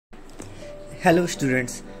Hello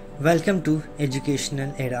students, welcome to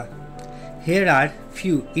Educational Era. Here are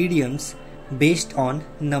few idioms based on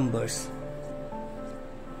numbers.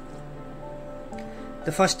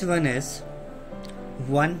 The first one is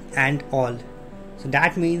one and all. So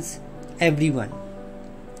that means everyone.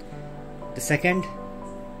 The second,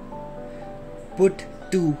 put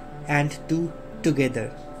two and two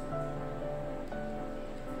together.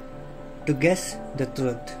 To guess the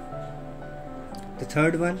truth. The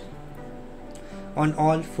third one, on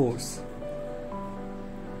all fours.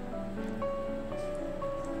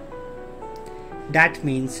 That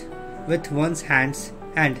means with one's hands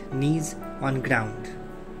and knees on ground.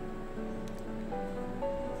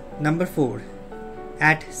 Number 4,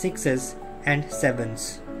 at sixes and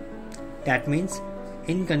sevens. That means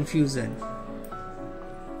in confusion.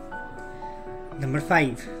 Number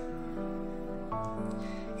 5,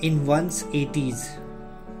 in one's 80s,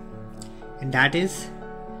 and that is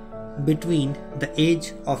between the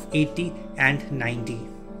age of 80 and 90.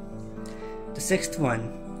 The sixth one,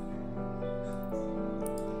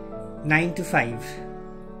 9 to 5.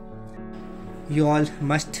 You all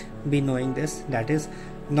must be knowing this, that is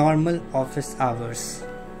normal office hours.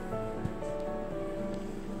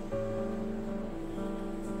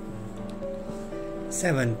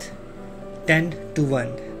 Seventh, 10 to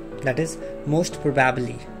 1, that is most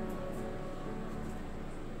probably.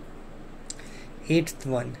 Eighth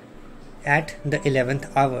one, at the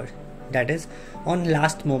 11th hour, that is on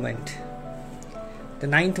last moment. The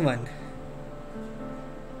ninth one,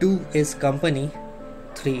 2 is company,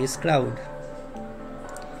 3 is crowd.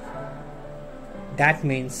 That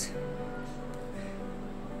means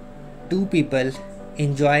two people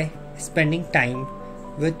enjoy spending time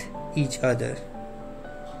with each other.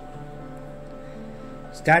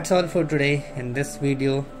 So that's all for today in this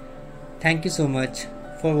video. Thank you so much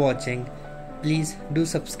for watching. Please do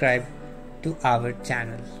subscribe to our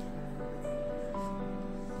channel.